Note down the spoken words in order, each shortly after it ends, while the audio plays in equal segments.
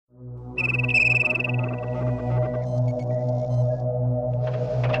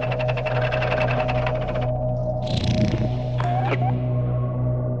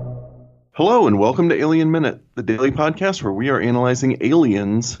Hello and welcome to Alien Minute, the daily podcast where we are analyzing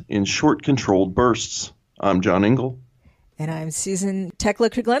aliens in short, controlled bursts. I'm John Engel. And I'm Susan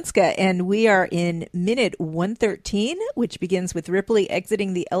Tekla-Kruglenska, and we are in minute 113, which begins with Ripley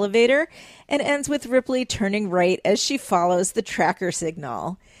exiting the elevator and ends with Ripley turning right as she follows the tracker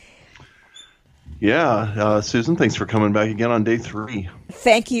signal. Yeah, Susan, thanks for coming back again on day 3.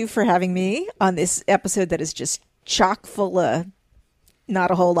 Thank you for having me on this episode that is just chock full of not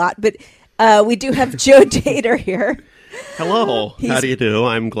a whole lot, but we do have Joe Dater here. Hello. How do you do?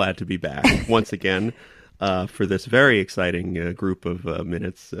 I'm glad to be back once again for this very exciting group of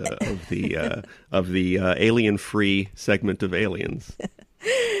minutes of the alien-free segment of Aliens.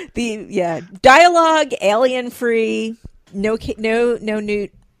 Dialogue, alien-free, no.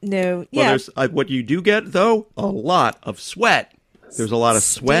 Well, there's what you do get though, a lot of sweat. There's a lot of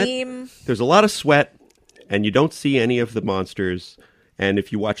sweat. Steam. There's a lot of sweat, and you don't see any of the monsters. And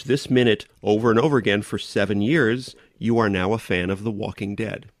if you watch this minute over and over again for 7 years, you are now a fan of The Walking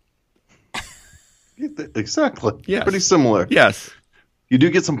Dead. Exactly. Yes. Pretty similar. Yes. You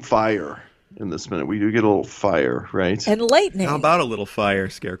do get some fire in this minute. We do get a little fire, right? And lightning. How about a little fire,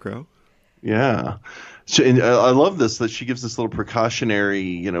 Scarecrow? Yeah. I love this, that she gives this little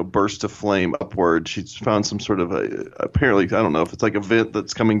precautionary, burst of flame upward. She's found some sort of apparently, I don't know if it's like a vent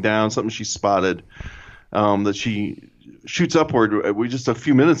that's coming down, something she spotted, that she shoots upward. We just a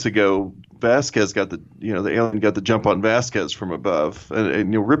few minutes ago, Vasquez got the alien got the jump on Vasquez from above,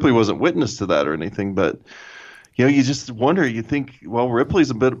 and Ripley wasn't witness to that or anything, but you just wonder. You think, well,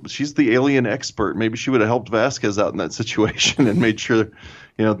 Ripley's she's the alien expert. Maybe she would have helped Vasquez out in that situation and made sure,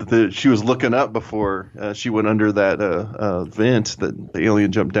 that she was looking up before she went under that vent that the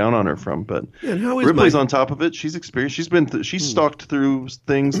alien jumped down on her from. But and how is Ripley's on top of it. She's experienced. She's stalked through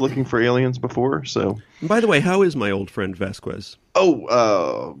things looking for aliens before. So, and by the way, how is my old friend Vasquez?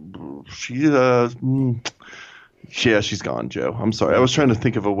 She's gone, Joe. I'm sorry. I was trying to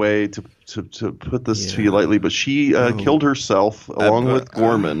think of a way to put this to you lightly, but she killed herself along with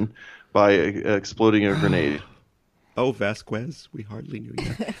Gorman by exploding a grenade. Oh, Vasquez, we hardly knew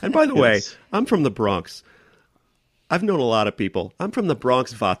you. And by the way, I'm from the Bronx. I've known a lot of people. I'm from the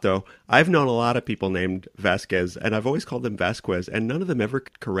Bronx, Vato. I've known a lot of people named Vasquez, and I've always called them Vasquez, and none of them ever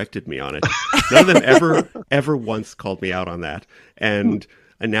corrected me on it. None of them ever once called me out on that. And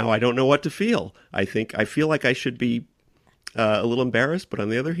now I don't know what to feel. I feel like I should be a little embarrassed, but on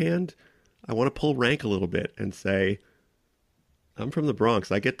the other hand, I want to pull rank a little bit and say, I'm from the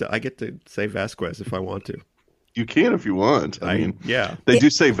Bronx. I get to say Vasquez if I want to. You can if you want. I mean, yeah. They do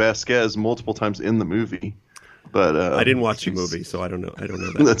say Vasquez multiple times in the movie, but I didn't watch the movie, so I don't know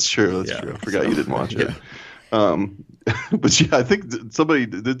that. That's true. That's true. I forgot you didn't watch it. But I think did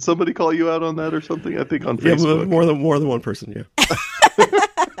somebody call you out on that or something? I think on Facebook. Yeah, more than one person. Yeah.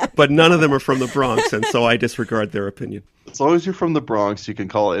 But none of them are from the Bronx, and so I disregard their opinion. As long as you're from the Bronx, you can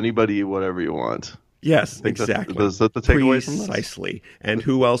call anybody whatever you want. Yes, exactly. Is that the takeaway from this? Precisely. And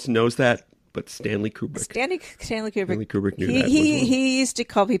who else knows that but Stanley Kubrick? Stanley Kubrick. Stanley Kubrick knew that. He used to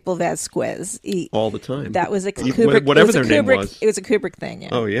call people Vasquez all the time. That was a Kubrick. Whatever their name was. It was a Kubrick thing. Yeah.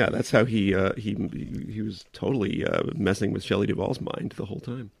 Oh yeah, that's how he was totally messing with Shelley Duvall's mind the whole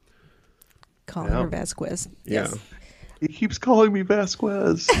time. Calling her Vasquez. Yeah. Yes. He keeps calling me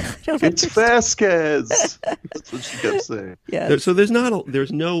Vasquez. It's Vasquez. That's what she kept saying. Yeah. So there's no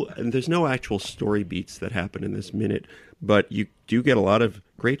actual story beats that happen in this minute, but you do get a lot of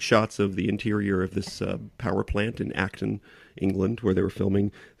great shots of the interior of this power plant in Acton, England, where they were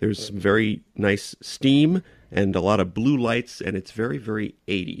filming. There's some very nice steam and a lot of blue lights, and it's very, very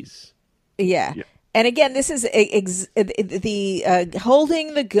 80s. Yeah. And again, this is the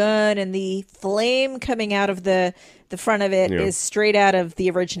holding the gun and the flame coming out of the front of it is straight out of the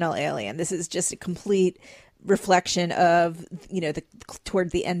original Alien. This is just a complete reflection of,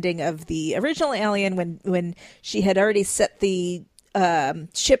 toward the ending of the original Alien when she had already set the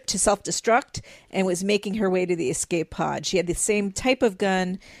ship to self-destruct and was making her way to the escape pod. She had the same type of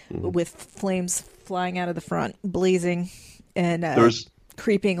gun with flames flying out of the front, blazing, and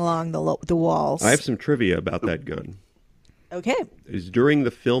creeping along the walls. I have some trivia about that gun. Okay. Is during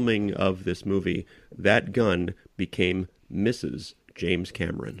the filming of this movie, that gun became Mrs. James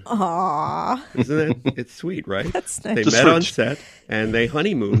Cameron. Aww. Isn't it? It's sweet, right? That's nice. They met on set, and they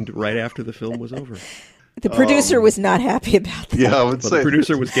honeymooned right after the film was over. The producer was not happy about that. Yeah, I would say. The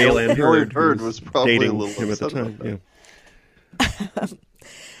producer was Gail Ann Hurd, who was probably dating a little him at the time. Yeah.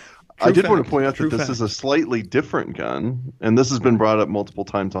 I did want to point out that this is a slightly different gun, and this has been brought up multiple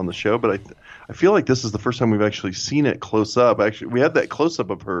times on the show, but I feel like this is the first time we've actually seen it close up. Actually, we had that close up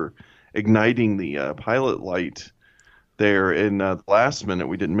of her igniting the pilot light there in the last minute.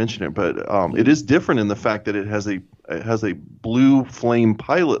 We didn't mention it, but it is different in the fact that it has a blue flame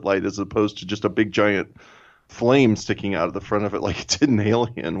pilot light as opposed to just a big giant flame sticking out of the front of it like it did in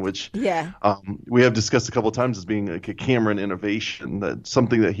Alien, which we have discussed a couple of times as being like a Cameron innovation, that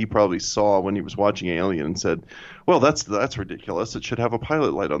something that he probably saw when he was watching Alien and said, well, that's ridiculous. It should have a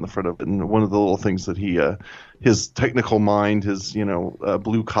pilot light on the front of it. And one of the little things that he, his technical mind, his,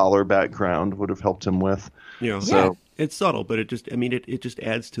 blue collar background would have helped him with. Yeah. So it's subtle, but it just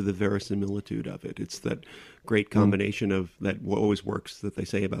adds to the verisimilitude of it. It's that great combination of that what always works that they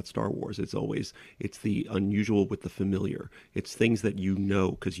say about Star Wars. It's the unusual with the familiar. It's things that you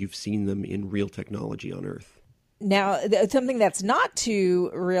know because you've seen them in real technology on Earth. Now, something that's not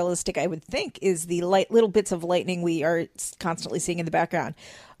too realistic, I would think, is the little bits of lightning we are constantly seeing in the background.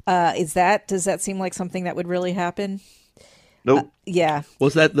 Does that seem like something that would really happen? Nope. Yeah.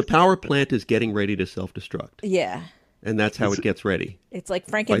 Was that the power plant is getting ready to self-destruct? Yeah. And that's how it gets ready. It's like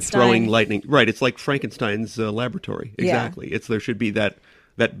Frankenstein. By throwing lightning. Right, it's like Frankenstein's laboratory. Exactly. Yeah. There should be that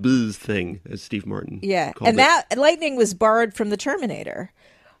buzz thing, as Steve Martin called it. That lightning was borrowed from the Terminator.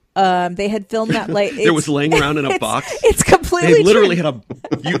 They had filmed that it was laying around in a box. It's completely They literally had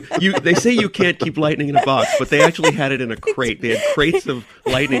they say you can't keep lightning in a box, but they actually had it in a crate. They had crates of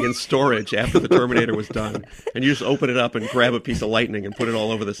lightning in storage after the Terminator was done. And you just open it up and grab a piece of lightning and put it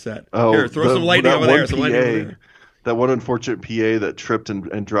all over the set. Here, throw some lightning over there, some lightning over there. That one unfortunate PA that tripped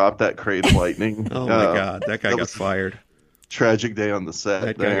and dropped that crate of lightning. Oh, my God. That guy got fired. Tragic day on the set.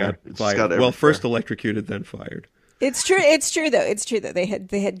 That guy got fired. Well, first electrocuted, then fired. It's true though. They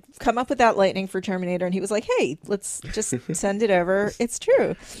had come up with that lightning for Terminator, and he was like, "Hey, let's just send it over." It's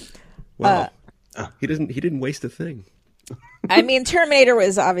true. Wow. He didn't waste a thing. I mean, Terminator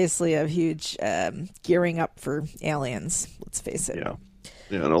was obviously a huge gearing up for Aliens. Let's face it. Yeah,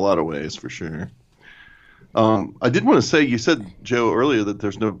 in a lot of ways, for sure. I did want to say, you said, Joe, earlier that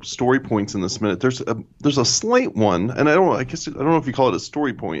there's no story points in this minute. There's a slight one, and I don't know if you call it a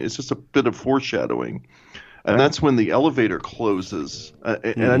story point. It's just a bit of foreshadowing. And that's when the elevator closes.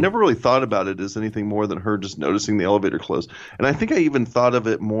 And I never really thought about it as anything more than her just noticing the elevator close. And I think I even thought of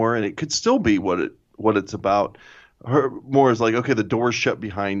it more, and it could still be what it's about. Her more as like, okay, the door's shut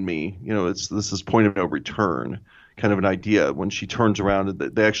behind me. This is point of no return, kind of an idea when she turns around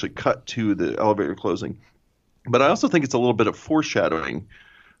and they actually cut to the elevator closing. But I also think it's a little bit of foreshadowing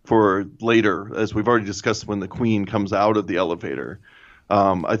for later, as we've already discussed, when the Queen comes out of the elevator.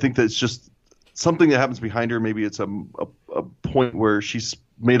 I think that it's just something that happens behind her. Maybe it's a point where she's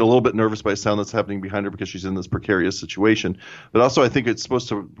made a little bit nervous by a sound that's happening behind her because she's in this precarious situation. But also I think it's supposed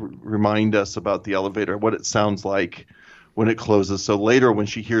to remind us about the elevator, what it sounds like when it closes. So later when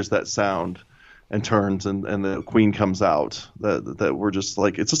she hears that sound and turns and the Queen comes out, that we're just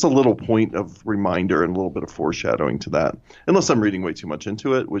like, it's just a little point of reminder and a little bit of foreshadowing to that. Unless I'm reading way too much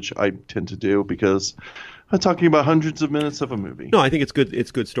into it, which I tend to do because I'm talking about hundreds of minutes of a movie. No, I think it's good.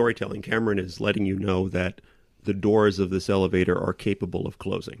 It's good storytelling. Cameron is letting you know that the doors of this elevator are capable of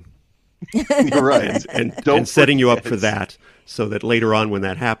closing. You're right. And setting you up for that so that later on when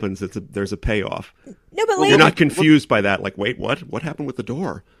that happens, there's a payoff. No, but later, you're not confused by that. Like, wait, what? What happened with the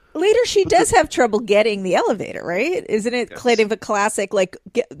door? Later, she does have trouble getting the elevator, right? Isn't it kind of a classic, like,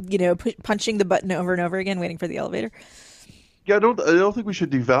 punching the button over and over again, waiting for the elevator? Yeah, I don't think we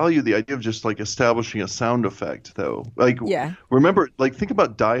should devalue the idea of just like establishing a sound effect, though. Like, remember, like, think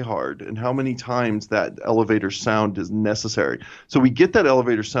about Die Hard and how many times that elevator sound is necessary. So we get that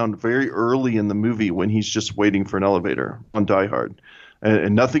elevator sound very early in the movie when he's just waiting for an elevator on Die Hard,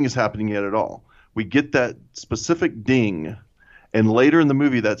 and nothing is happening yet at all. We get that specific ding. And later in the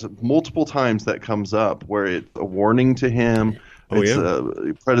movie, that's multiple times that comes up where it's a warning to him. It's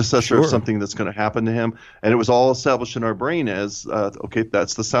a predecessor of something that's going to happen to him. And it was all established in our brain as, okay,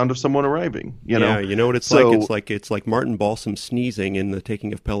 that's the sound of someone arriving. Yeah, you know what it's like? It's like Martin Balsam sneezing in The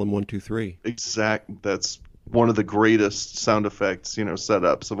Taking of Pelham 123. Exact. That's one of the greatest sound effects,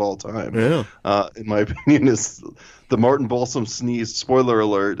 setups of all time. Yeah. In my opinion, is the Martin Balsam sneeze. Spoiler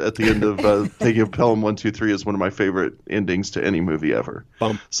alert! At the end of Taking of Pelham 123 is one of my favorite endings to any movie ever.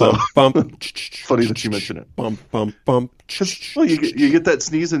 Bump, so bump, bump. Funny that you mention it. Bump, bump, bump. Well, you get that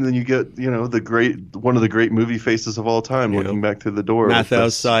sneeze, and then you get one of the great movie faces of all time, looking back through the door.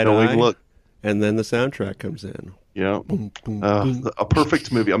 Mathau's side eye. Look. And then the soundtrack comes in. Yeah, a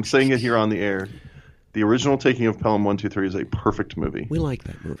perfect movie. I'm saying it here on the air. The original Taking of Pelham 123 is a perfect movie. We like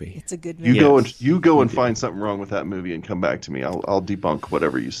that movie. It's a good movie. You go and find something wrong with that movie and come back to me. I'll debunk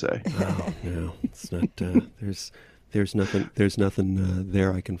whatever you say. Oh no, it's not. There's nothing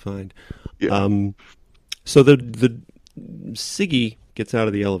there I can find. Yeah. So the Siggy gets out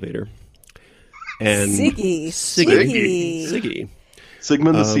of the elevator, And Siggy.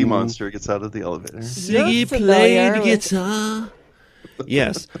 Sigmund the sea monster gets out of the elevator. Siggy played guitar.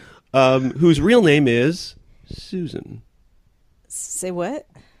 Yes. Whose real name is Susan. Say what?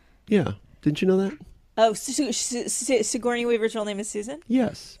 Yeah. Didn't you know that? Oh, Sigourney Weaver's real name is Susan?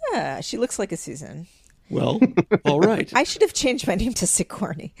 Yes. Yeah, she looks like a Susan. Well, all right. I should have changed my name to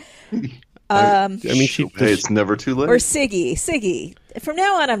Sigourney. I mean, it's never too late. Or Siggy. From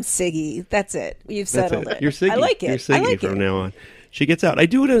now on, I'm Siggy. That's it. You've settled it. You're Siggy. I like it. You're Siggy from now on. She gets out. I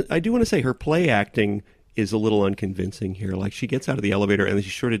do want to say her play acting is a little unconvincing here. Like, she gets out of the elevator and then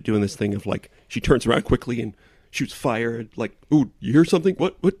she's sort of doing this thing of, like, she turns around quickly and shoots fire. Like, ooh, you hear something?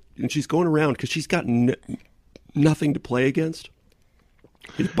 What? And she's going around because she's got nothing to play against.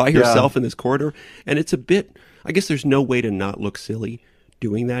 She's by herself in this corridor. And it's a bit, I guess there's no way to not look silly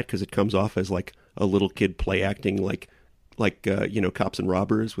doing that because it comes off as like a little kid play acting like cops and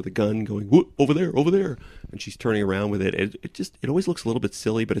robbers with a gun going over there, and she's turning around with it. It always looks a little bit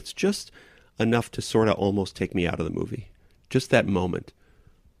silly, but it's just enough to sort of almost take me out of the movie. Just that moment.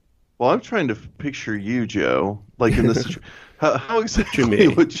 Well, I'm trying to picture you, Joe, like in this. how exactly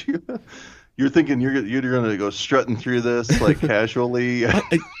would you? You're thinking you're going to go strutting through this like casually.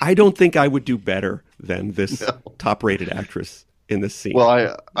 I don't think I would do better than this top-rated actress in this scene.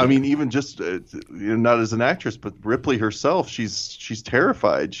 Well, I mean, even just not as an actress, but Ripley herself, she's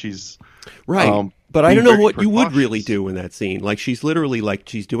terrified. She's right, but I don't know what you would really do in that scene. Like, she's literally like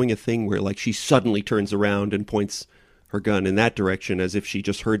she's doing a thing where like she suddenly turns around and points her gun in that direction as if she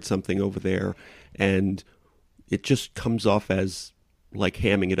just heard something over there, and it just comes off as like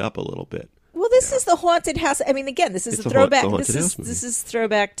hamming it up a little bit. Well, this is the haunted house. I mean, again, this is a throwback. This is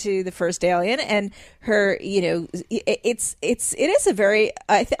throwback to the first Alien, and her. You know, it is a very.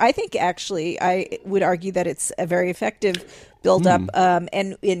 I think actually, I would argue that it's a very effective build up.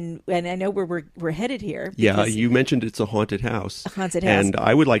 And I know where we're headed here. Yeah, you mentioned it's a haunted house. A haunted house. And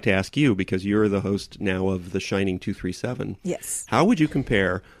I would like to ask you, because you're the host now of The Shining 237. Yes. How would you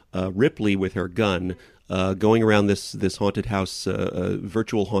compare Ripley with her gun going around this haunted house,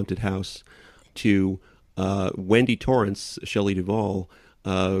 virtual haunted house, to Wendy Torrance, Shelley Duvall,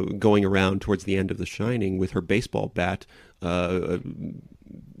 going around towards the end of The Shining with her baseball bat,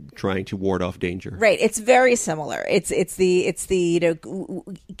 trying to ward off danger? Right, it's very similar. It's the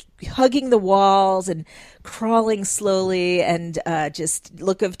hugging the walls and crawling slowly and just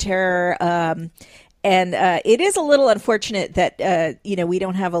look of terror. And it is a little unfortunate that we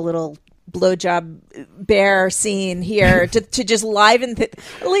don't have a little blowjob bear scene here to just liven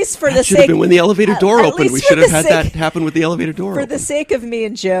at least for the sake. Should have been when the elevator door opened. We should have had that happen with the elevator door for open. the sake of me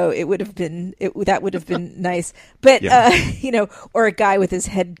and Joe. It would have been that would have been nice, but or a guy with his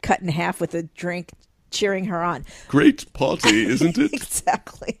head cut in half with a drink cheering her on. Great party, isn't it?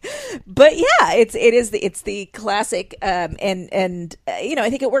 Exactly. But yeah, it's the classic, and I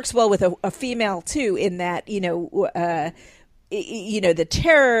think it works well with a female too, in that the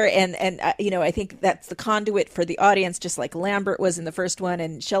terror and I think that's the conduit for the audience, just like Lambert was in the first one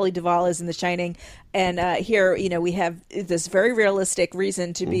and Shelley Duvall is in The Shining. And here, we have this very realistic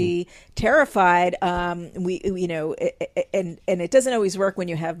reason to be terrified. And it doesn't always work when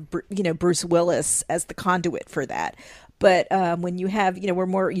you have, Bruce Willis as the conduit for that. But when you have, we're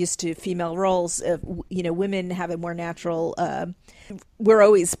more used to female roles. Women have a more natural. We're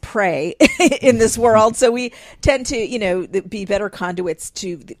always prey in this world, so we tend to, be better conduits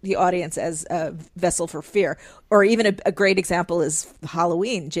to the audience as a vessel for fear. Or even a great example is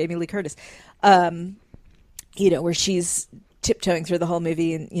Halloween, Jamie Lee Curtis, where she's tiptoeing through the whole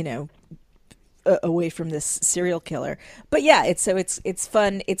movie and away from this serial killer. But yeah, it's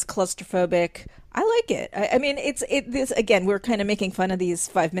fun. It's claustrophobic. I like it. I mean, this again. We're kind of making fun of these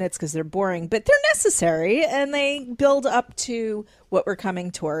 5 minutes because they're boring, but they're necessary and they build up to what we're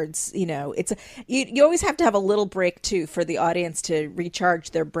coming towards. It's you always have to have a little break too for the audience to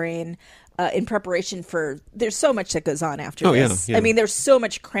recharge their brain in preparation for. There's so much that goes on after this. Yeah. I mean, there's so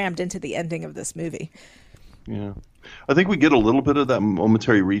much crammed into the ending of this movie. Yeah. I think we get a little bit of that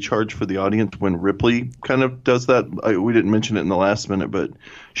momentary recharge for the audience when Ripley kind of does that. We didn't mention it in the last minute, but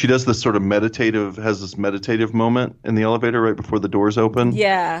she does this sort of has this meditative moment in the elevator right before the doors open.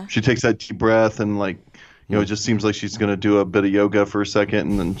 Yeah. She takes that deep breath and it just seems like she's going to do a bit of yoga for a second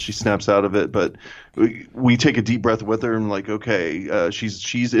and then she snaps out of it. But we take a deep breath with her and okay,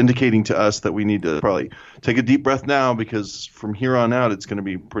 she's indicating to us that we need to probably take a deep breath now because from here on out it's going to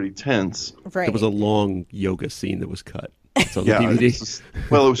be pretty tense. Right. It was a long yoga scene that was cut. It's on the DVD.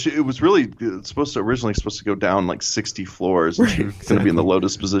 Well, it was really originally supposed to go down like 60 floors. And she was going to be in the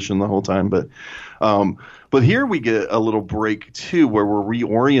lotus position the whole time, but here we get a little break too, where we're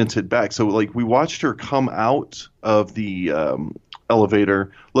reoriented back. So like we watched her come out of the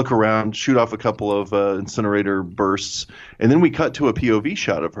elevator, look around, shoot off a couple of incinerator bursts, and then we cut to a POV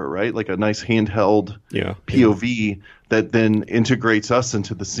shot of her, right? Like a nice handheld POV that then integrates us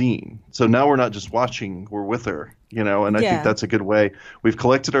into the scene. So now we're not just watching, we're with her, and I think that's a good way. We've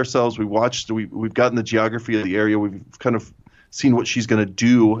collected ourselves, we've gotten the geography of the area, we've kind of seen what she's going to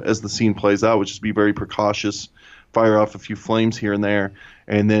do as the scene plays out, which is be very precautious, fire off a few flames here and there,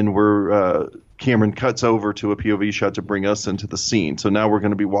 and then Cameron cuts over to a POV shot to bring us into the scene. So now we're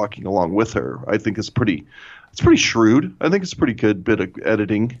going to be walking along with her. I think it's pretty shrewd. I think it's a pretty good bit of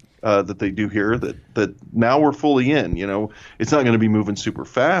editing that they do here. That now we're fully in. It's not going to be moving super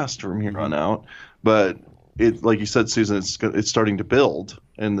fast from here on out, but it, like you said, Susan, it's starting to build,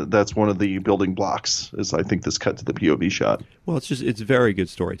 and that's one of the building blocks. Is I think this cut to the POV shot. Well, it's very good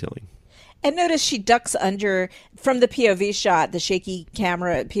storytelling. And notice she ducks under, from the POV shot, the shaky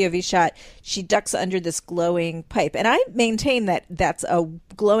camera POV shot, she ducks under this glowing pipe. And I maintain that that's a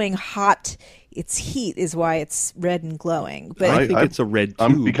glowing hot, its heat is why it's red and glowing. But I think it's a red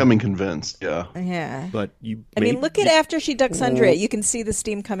tube. I'm becoming convinced, yeah. Yeah. But look at after she ducks under it. You can see the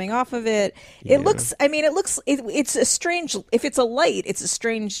steam coming off of it. It's a strange, if it's a light, it's a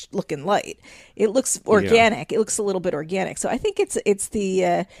strange looking light. It looks organic. It looks a little bit organic. So I think it's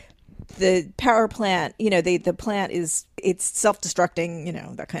the power plant, the plant it's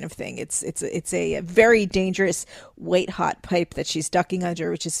self-destructing, that kind of thing. It's a very dangerous white hot pipe that she's ducking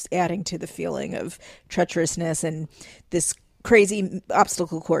under, which is adding to the feeling of treacherousness and this crazy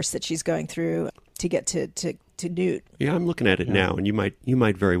obstacle course that she's going through to get to Newt. Yeah, I'm looking at it now, and you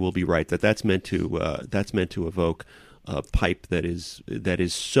might very well be right that's meant to evoke a pipe that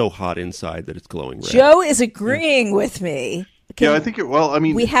is so hot inside that it's glowing red. Joe is agreeing with me. I think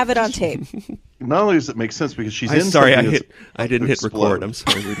we have it on tape. Not only does it make sense because she's I didn't hit record. I'm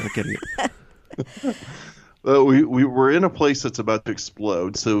sorry, we're not getting it. We were in a place that's about to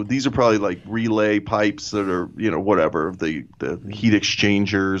explode. So these are probably like relay pipes that are, whatever, the heat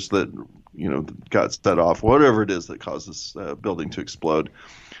exchangers that, got set off, whatever it is that causes building to explode.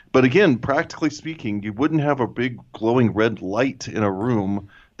 But again, practically speaking, you wouldn't have a big glowing red light in a room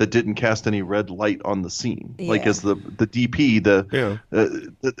that didn't cast any red light on the scene. Yeah. Like as the DP,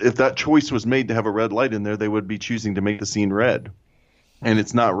 if that choice was made to have a red light in there, they would be choosing to make the scene red. And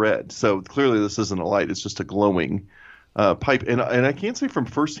it's not red. So clearly this isn't a light. It's just a glowing pipe. And I can't say from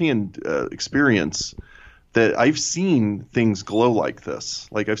firsthand experience that I've seen things glow like this.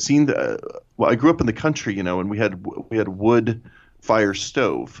 Like I've seen I grew up in the country, and we had wood fire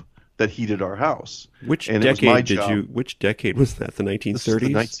stove that heated our house. Which decade was that? The 1930s?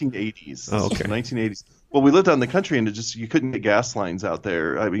 The 1980s. Oh, okay. The 1980s. Well, we lived out in the country, and you couldn't get gas lines out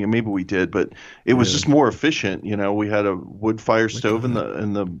there. I mean, maybe we did, but it was just more efficient. We had a wood fire stove in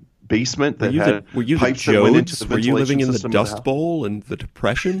the basement that had pipes that went into the ventilation system. Were you living in the Dust Bowl and the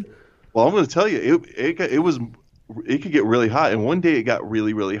Depression? Well, I'm going to tell you, it could get really hot, and one day it got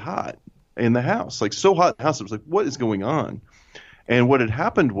really, really hot in the house, like so hot in the house. It was like, what is going on? And what had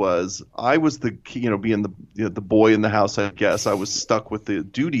happened was I was being the boy in the house, I guess. I was stuck with the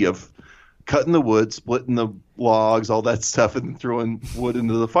duty of cutting the wood, splitting the logs, all that stuff, and throwing wood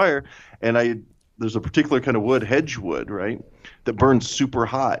into the fire. And there's a particular kind of wood, hedge wood, right, that burns super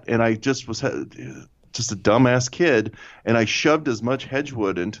hot. And I just was just a dumbass kid, and I shoved as much hedge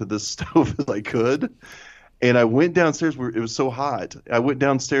wood into the stove as I could. And I went downstairs where it was so hot. I went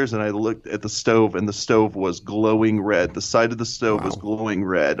downstairs and I looked at the stove, and the stove was glowing red. The side of the stove was glowing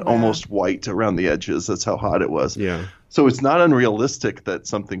red, almost white around the edges. That's how hot it was. Yeah. So it's not unrealistic that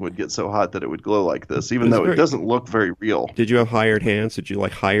something would get so hot that it would glow like this, even though it doesn't look very real. Did you have hired hands? Did you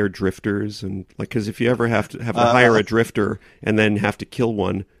hire drifters? And because if you ever have to hire a drifter and then have to kill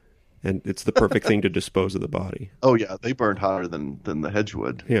one, and it's the perfect thing to dispose of the body. Oh yeah, they burned hotter than the hedge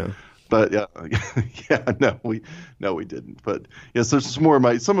wood. Yeah. But no, we didn't. But yes, there's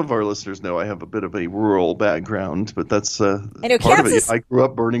more. Some of our listeners know I have a bit of a rural background, but that's part of it. I grew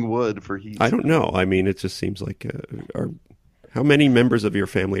up burning wood for heat. I don't know. I mean, it just seems like how many members of your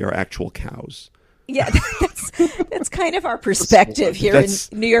family are actual cows? Yeah, that's kind of our perspective here in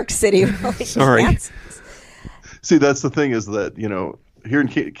New York City. Sorry. See, that's the thing is that here in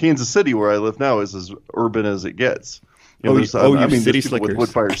Kansas City, where I live now, is as urban as it gets. There's city people with wood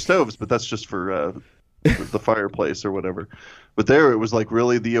fire stoves, but that's just for the fireplace or whatever. But there, it was like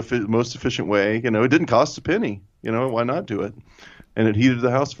really the most efficient way. It didn't cost a penny. Why not do it? And it heated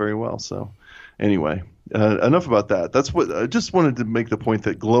the house very well. So anyway, enough about that. That's what I just wanted to make the point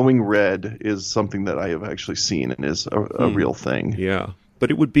that glowing red is something that I have actually seen and is a real thing. Yeah. But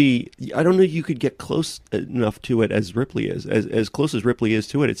it would be, I don't know if you could get close enough to it as Ripley is. As close as Ripley is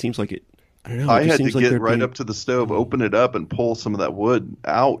to it, it seems like it, I don't know. I had to get right up to the stove, open it up, and pull some of that wood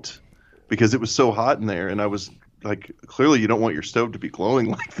out because it was so hot in there. And I was like, clearly you don't want your stove to be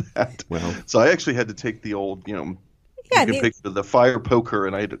glowing like that. Well, so I actually had to take the old, you can picture the fire poker,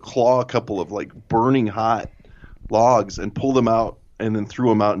 and I had to claw a couple of like burning hot logs and pull them out and then threw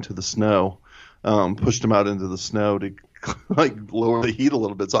them out into the snow, pushed them out into the snow to like lower the heat a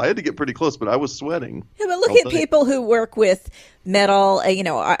little bit. So I had to get pretty close, but I was sweating. Yeah, but look at people who work with metal,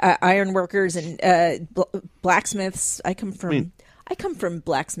 iron workers and blacksmiths. I come from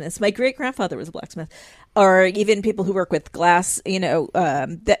blacksmiths. My great grandfather was a blacksmith. Or even people who work with glass,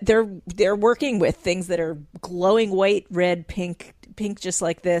 that they're working with things that are glowing white, red, pink, just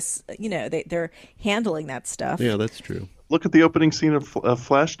like this. They're handling that stuff. Yeah, that's true. Look at the opening scene of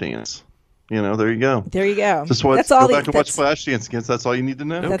Flashdance. There you go. There you go. Just go back and watch Flashdance again. That's all you need to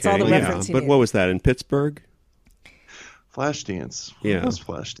know. That's all the reference you need. But what was that, in Pittsburgh? Flashdance. Yeah. What was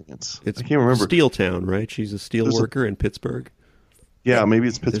Flashdance? I can't remember. Steel Town, right? She's a steel worker in Pittsburgh. Yeah, maybe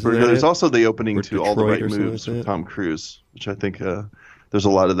it's Pittsburgh. There's also the opening to Detroit All the Right Moves with Tom Cruise, which I think there's a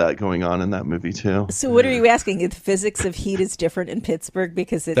lot of that going on in that movie too. So what are you asking? If the physics of heat is different in Pittsburgh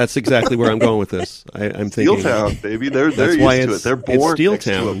because that's exactly where I'm going with this. I'm thinking Steel Town, baby. They're used to it. They're born it's Steel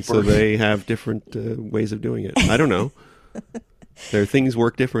Town, so they have different ways of doing it. I don't know. Their things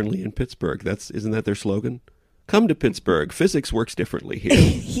work differently in Pittsburgh. Isn't that their slogan? Come to Pittsburgh. Physics works differently here.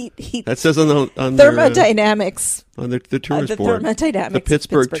 Heat. That says on thermodynamics. On the tourist board. Thermodynamics. The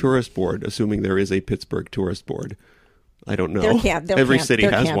Pittsburgh Tourist Board, assuming there is a Pittsburgh Tourist Board. I don't know. Every city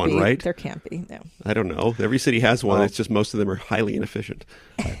has one, right? There can't be, no. I don't know. Every city has one. It's just most of them are highly inefficient.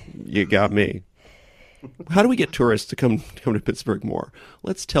 You got me. How do we get tourists to come to Pittsburgh more?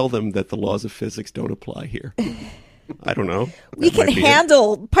 Let's tell them that the laws of physics don't apply here. I don't know. We can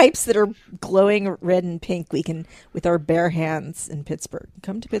handle pipes that are glowing red and pink. We can, with our bare hands in Pittsburgh.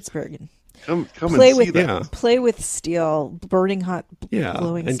 Come to Pittsburgh and play with that. Play with steel, burning hot,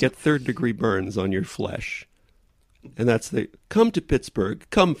 glowing and steel. Get third-degree burns on your flesh. And that's come to Pittsburgh.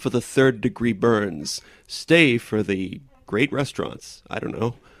 Come for the third-degree burns. Stay for the great restaurants. I don't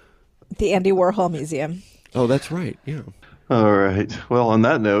know. The Andy Warhol Museum. Oh, that's right. Yeah. All right. Well, on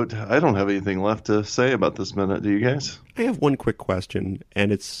that note, I don't have anything left to say about this minute. Do you guys? I have one quick question,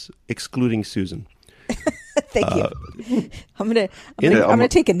 and it's excluding Susan. Thank you. I'm gonna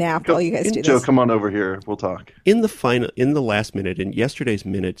take a nap while you guys do this. Joe, come on over here. We'll talk. In the last minute, in yesterday's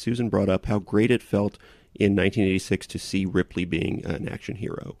minute, Susan brought up how great it felt in 1986 to see Ripley being an action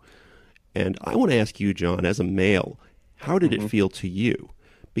hero. And I want to ask you, John, as a male, how did it feel to you?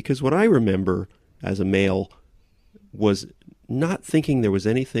 Because what I remember as a male was not thinking there was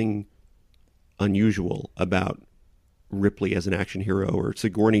anything unusual about Ripley as an action hero or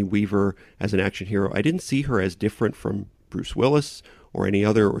Sigourney Weaver as an action hero. I didn't see her as different from Bruce Willis or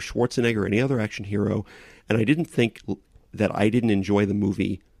Schwarzenegger or any other action hero. And I didn't think that I didn't enjoy the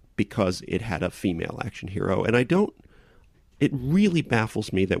movie because it had a female action hero. And it really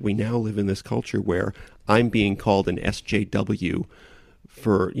baffles me that we now live in this culture where I'm being called an SJW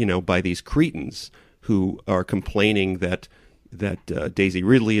by these cretins who are complaining that Daisy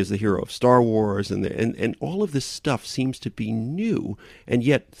Ridley is the hero of Star Wars, and all of this stuff seems to be new. And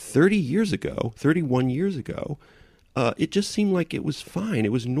yet 31 years ago, it just seemed like it was fine.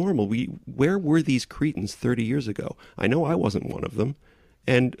 It was normal. Where were these cretins 30 years ago? I know I wasn't one of them.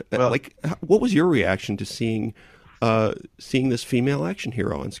 And what was your reaction to seeing this female action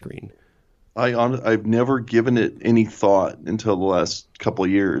hero on screen? I've never given it any thought until the last couple of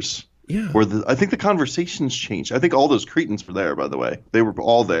years. Yeah. I think the conversations changed. I think all those cretins were there, by the way. They were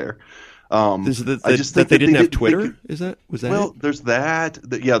all there. I just think that they didn't have Twitter? Was that well, it? There's that.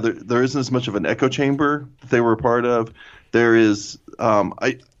 Yeah, there isn't as much of an echo chamber that they were a part of. There is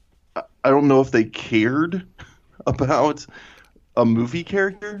I don't know if they cared about a movie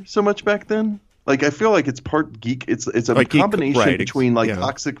character so much back then. Like, I feel like it's part geek. It's a combination between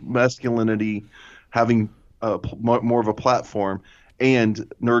toxic masculinity, having more of a platform,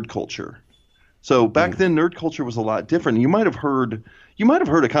 and nerd culture. So back then, nerd culture was a lot different. You might have heard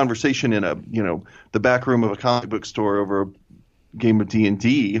a conversation in the back room of a comic book store over a game of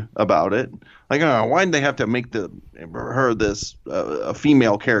D&D about it. Like, why did they have to make a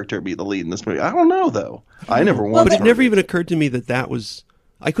female character be the lead in this movie? I don't know, though. I never wanted. But it never even occurred to me that was.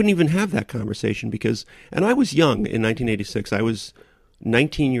 I couldn't even have that conversation and I was young in 1986. I was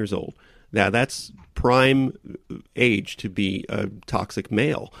 19 years old. Now that's prime age to be a toxic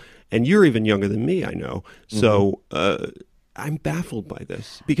male. And you're even younger than me, I know. So I'm baffled by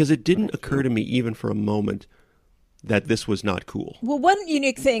this because it didn't occur to me even for a moment that this was not cool. Well, one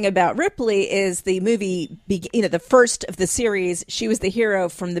unique thing about Ripley is the movie, the first of the series, she was the hero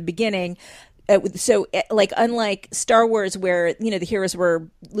from the beginning. So, like, unlike Star Wars, where, the heroes were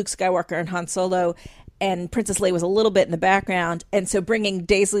Luke Skywalker and Han Solo, and Princess Leia was a little bit in the background. And so bringing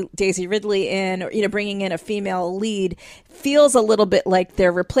Daisy Ridley in, or, bringing in a female lead feels a little bit like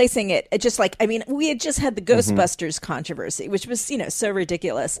they're replacing it. Just like, we had just had the Ghostbusters controversy, which was, so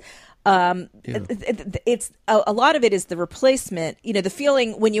ridiculous. It's a lot of it is the replacement, the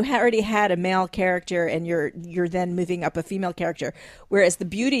feeling when you already had a male character and you're then moving up a female character, whereas the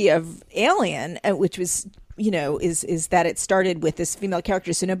beauty of Alien, which was, is that it started with this female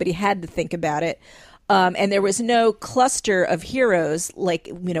character, so nobody had to think about it. And there was no cluster of heroes like,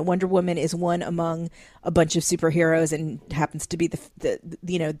 Wonder Woman is one among a bunch of superheroes and happens to be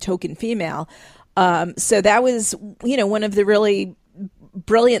the token female. So that was, one of the really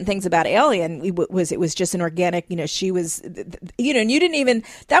brilliant things about Alien was it was just an organic, she was, and you didn't even,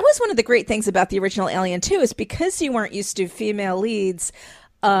 that was one of the great things about the original Alien too, is because you weren't used to female leads.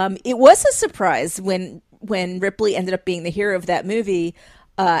 It was a surprise when Ripley ended up being the hero of that movie.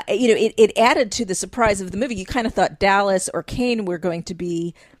 It added to the surprise of the movie. You kind of thought Dallas or Kane were going to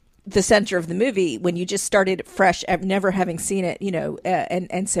be the center of the movie when you just started fresh, never having seen it,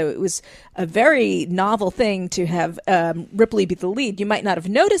 and so it was a very novel thing to have Ripley be the lead. You might not have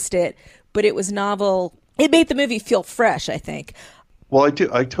noticed it, but it was novel. It made the movie feel fresh, I think. Well,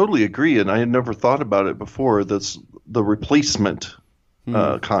 I totally agree, and I had never thought about it before. That's the replacement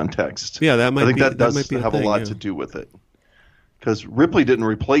context. Yeah, that might. I think be, that does might be have thing, a lot to do with it. Because Ripley didn't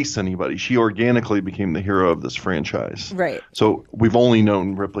replace anybody. She organically became the hero of this franchise. Right. So we've only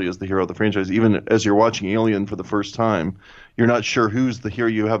known Ripley as the hero of the franchise. Even as you're watching Alien for the first time, you're not sure who's the hero.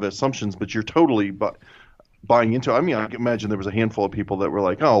 You have assumptions, but you're totally buying into it. I can imagine there was a handful of people that were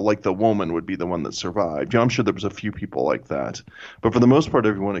like, oh, like the woman would be the one that survived. I'm sure there was a few people like that. But for the most part,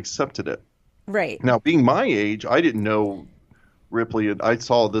 everyone accepted it. Right. Now, being my age, I didn't know Ripley, and I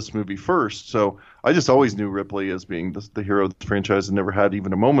saw this movie first, so I just always knew Ripley as being the hero of the franchise and never had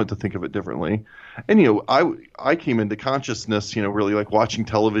even a moment to think of it differently. And I came into consciousness, really like watching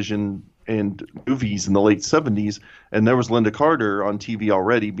television and movies in the late 70s, and there was Linda Carter on TV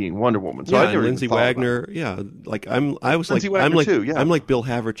already being Wonder Woman. So I never Lindsay Wagner, like I'm like Bill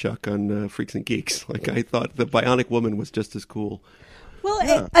Haverchuck on Freaks and Geeks. Like I thought the Bionic Woman was just as cool.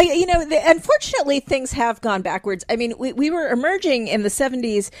 Well, unfortunately, things have gone backwards. We were emerging in the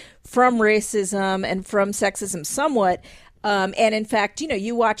 70s from racism and from sexism somewhat. And in fact,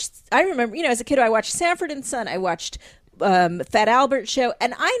 I remember, as a kid, I watched Sanford and Son. I watched Fat Albert Show,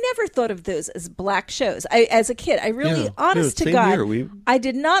 and I never thought of those as black shows. As a kid, I really, honest to God, I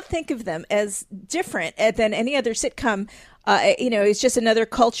did not think of them as different than any other sitcom. It's just another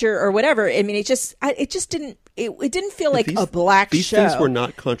culture or whatever. It just didn't. It didn't feel like a black these show. These things were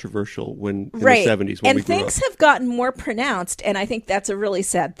not controversial in the 70s when we grew up. And things have gotten more pronounced, and I think that's a really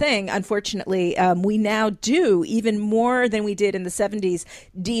sad thing. Unfortunately, we now do, even more than we did in the 70s,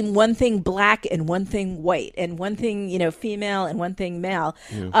 deem one thing black and one thing white, and one thing, female and one thing male.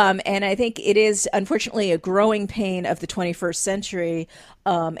 Yeah. And I think it is, unfortunately, a growing pain of the 21st century,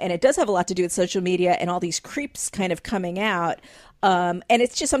 and it does have a lot to do with social media and all these creeps kind of coming out. And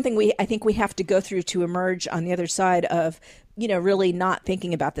it's just something I think we have to go through to emerge on the other side of, really not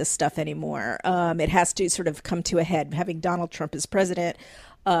thinking about this stuff anymore. It has to sort of come to a head, having Donald Trump as president,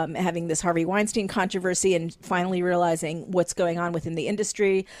 having this Harvey Weinstein controversy, and finally realizing what's going on within the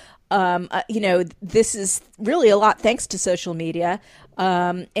industry. This is really a lot thanks to social media.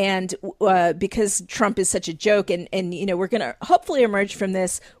 And because Trump is such a joke, and we're going to hopefully emerge from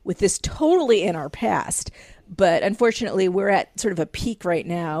this with this totally in our past. But unfortunately, we're at sort of a peak right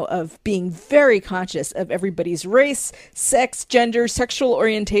now of being very conscious of everybody's race, sex, gender, sexual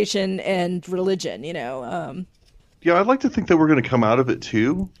orientation, and religion, Yeah, I'd like to think that we're going to come out of it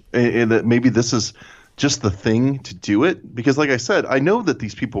too, and that maybe this is just the thing to do it. Because like I said, I know that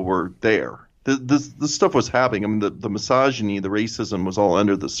these people were there. This stuff was happening. The misogyny, the racism was all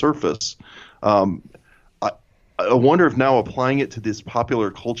under the surface. I wonder if now applying it to this popular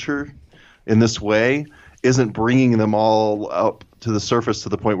culture in this way isn't bringing them all up to the surface to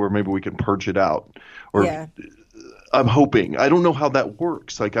the point where maybe we can purge it out. Or yeah. I'm hoping. I don't know how that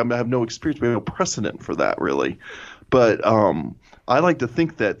works. Like I have no experience. We have no precedent for that really. But I like to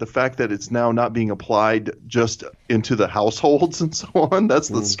think that the fact that it's now not being applied just into the households and so on, that's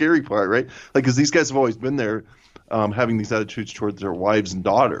the scary part, right? Like, because these guys have always been there having these attitudes towards their wives and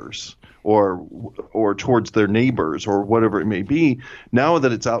daughters, or towards their neighbors or whatever it may be. Now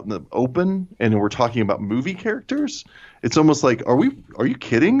that it's out in the open and we're talking about movie characters, it's almost like, are you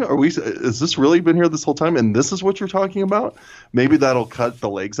kidding? Is this really been here this whole time? And this is what you're talking about? Maybe that'll cut the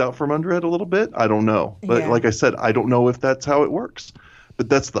legs out from under it a little bit. I don't know. But like I said, I don't know if that's how it works. But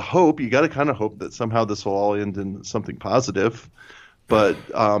that's the hope. You got to kind of hope that somehow this will all end in something positive. But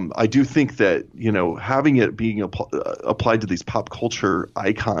I do think that, having it being applied to these pop culture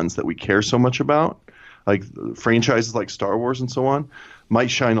icons that we care so much about, like franchises like Star Wars and so on,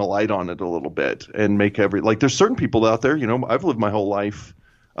 might shine a light on it a little bit and make there's certain people out there, I've lived my whole life.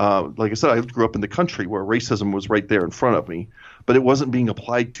 Like I said, I grew up in the country where racism was right there in front of me, but it wasn't being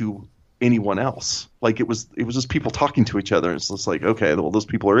applied to anyone else. Like it was just people talking to each other. And it's just like, okay, well, those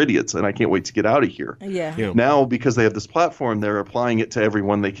people are idiots and I can't wait to get out of here. Yeah. Now, because they have this platform, they're applying it to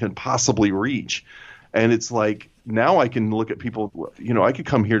everyone they can possibly reach. And it's like, now I can look at people, I could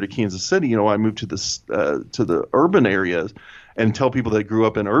come here to Kansas City. I moved to the urban areas and tell people that grew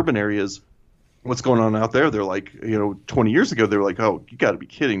up in urban areas what's going on out there. They're like, 20 years ago, they were like, oh, you got to be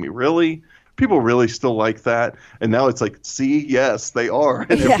kidding me. Really? People really still like that. And now it's like, see, yes, they are.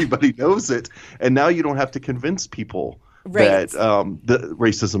 And everybody knows it. And now you don't have to convince people that the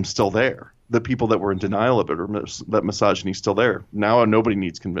racism's still there. The people that were in denial of it or that misogyny's still there. Now nobody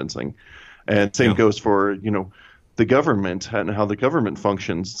needs convincing. And same goes for, the government and how the government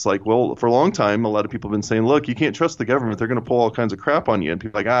functions. It's like, well, for a long time, a lot of people have been saying, look, you can't trust the government. They're going to pull all kinds of crap on you. And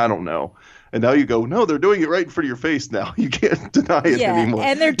people are like, I don't know. And now you go, no, they're doing it right in front of your face now. You can't deny it anymore.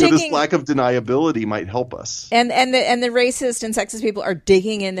 And they're digging. This lack of deniability might help us. And the racist and sexist people are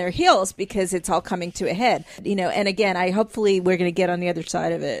digging in their heels because it's all coming to a head. And again, hopefully we're going to get on the other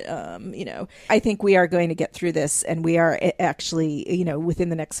side of it. I think we are going to get through this, and we are actually, within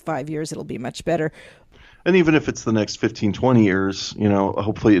the next 5 years, it'll be much better. And even if it's the next 15, 20 years,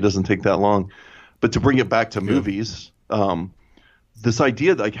 hopefully it doesn't take that long. But to bring it back to movies, this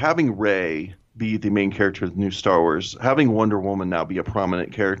idea that, like, having Rey be the main character of the new Star Wars, having Wonder Woman now be a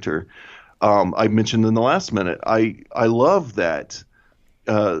prominent character, I mentioned in the last minute, I love that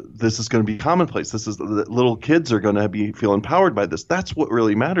this is going to be commonplace. This is that little kids are going to feel empowered by this. That's what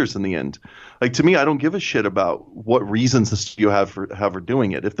really matters in the end. Like, to me, I don't give a shit about what reasons the studio have for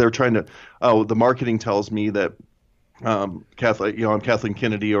doing it. If they're trying to, the marketing tells me that I'm Kathleen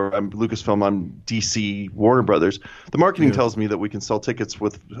Kennedy, or I'm Lucasfilm, I'm DC Warner Brothers. The marketing tells me that we can sell tickets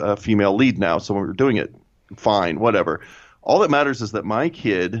with a female lead now, so we're doing it. Fine, whatever. All that matters is that my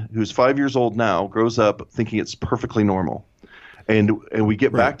kid, who's 5 years old now, grows up thinking it's perfectly normal. And we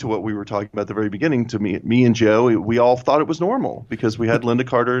get back to what we were talking about at the very beginning. To me and Joe, we all thought it was normal because we had Linda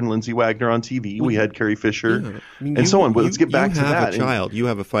Carter and Lindsay Wagner on TV. We had Carrie Fisher and so on. But let's get back to that. You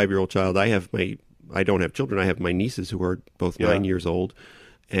have a 5-year-old child. I don't have children. I have my nieces who are both 9 years old.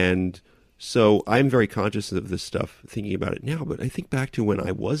 And so I'm very conscious of this stuff, thinking about it now. But I think back to when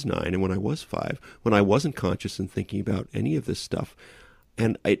I was 9 and when I was 5, when I wasn't conscious and thinking about any of this stuff.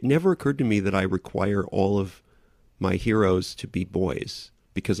 And it never occurred to me that I require all of my heroes to be boys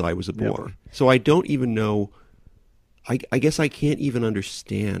because I was a boy. Never. So I don't even know. I guess I can't even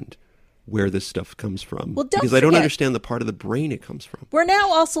understand where this stuff comes from, because I don't understand the part of the brain it comes from. We're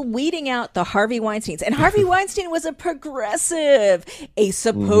now also weeding out the Harvey Weinsteins, and Harvey Weinstein was a progressive, a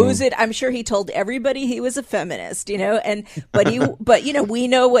supposed. I'm sure he told everybody he was a feminist, but we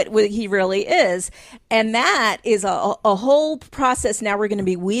know what he really is, and that is a whole process. Now we're going to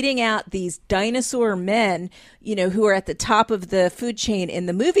be weeding out these dinosaur men, who are at the top of the food chain in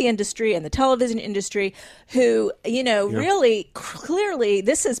the movie industry and the television industry, who, really clearly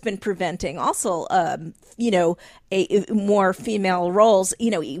this has been preventing also, a more female roles,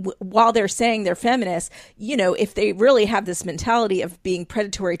 while they're saying they're feminists, if they really have this mentality of being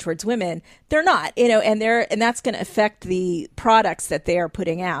predatory towards women, they're not, and that's going to affect the products that they are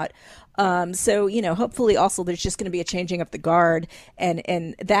putting out. So, hopefully also there's just going to be a changing of the guard,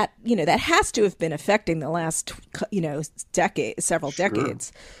 and that, that has to have been affecting the last, several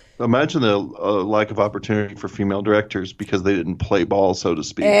decades. Imagine the lack of opportunity for female directors because they didn't play ball, so to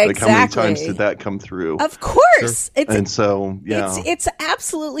speak. Exactly. Like, how many times did that come through? Of course. Sure. It's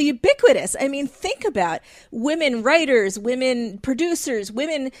absolutely ubiquitous. I mean, think about women writers, women producers,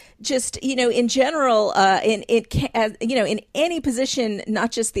 women just, in general, in any position,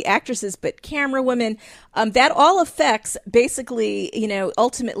 not just the actresses, but camera women. That all affects basically,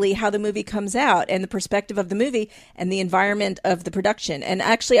 ultimately how the movie comes out and the perspective of the movie and the environment of the production. And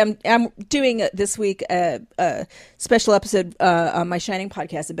actually, I'm doing this week a special episode on my Shining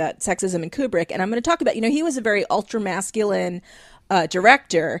podcast about sexism in Kubrick, and I'm going to talk about, he was a very ultra masculine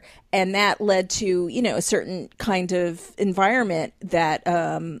director, and that led to, you know, a certain kind of environment that,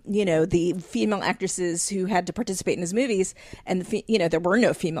 you know, the female actresses who had to participate in his movies, and you know, there were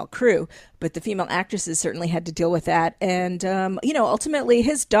no female crew, but the female actresses certainly had to deal with that. And you know, ultimately,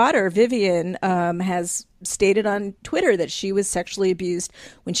 his daughter Vivian has stated on Twitter that she was sexually abused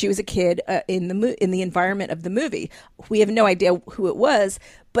when she was a kid in the environment of the movie. We have no idea who it was,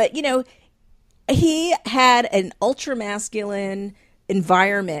 but you know, he had an ultra masculine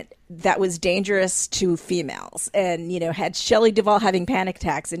environment that was dangerous to females, and you know, had Shelley Duvall having panic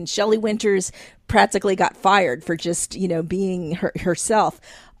attacks, and Shelley Winters practically got fired for just, you know, being herself,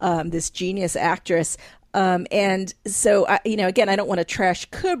 this genius actress. And so, you know, again, I don't want to trash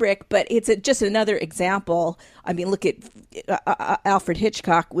Kubrick, but it's just another example. I mean, look at Alfred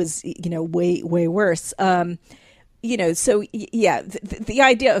Hitchcock was, you know, way worse. You know, so yeah, the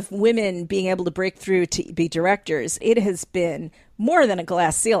idea of women being able to break through to be directors, it has been more than a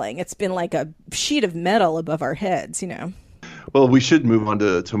glass ceiling. It's been like a sheet of metal above our heads, you know. Well, we should move on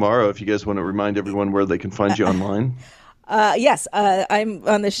to tomorrow if you guys want to remind everyone where they can find you online. Yes, I'm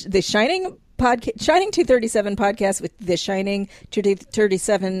on the Shining podcast, Shining 237 podcast with the Shining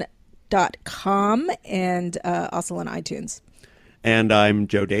 237.com, and also on iTunes. And I'm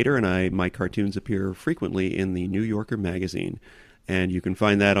Joe Dater, and my cartoons appear frequently in the New Yorker magazine. And you can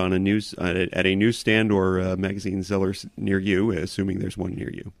find that on at a newsstand or magazine seller near you, assuming there's one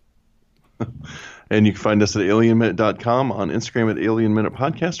near you. And you can find us at alienminute.com, on Instagram at Alien Minute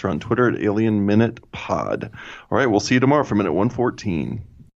Podcast, or on Twitter at Alien Minute Pod. All right, we'll see you tomorrow for Minute 114.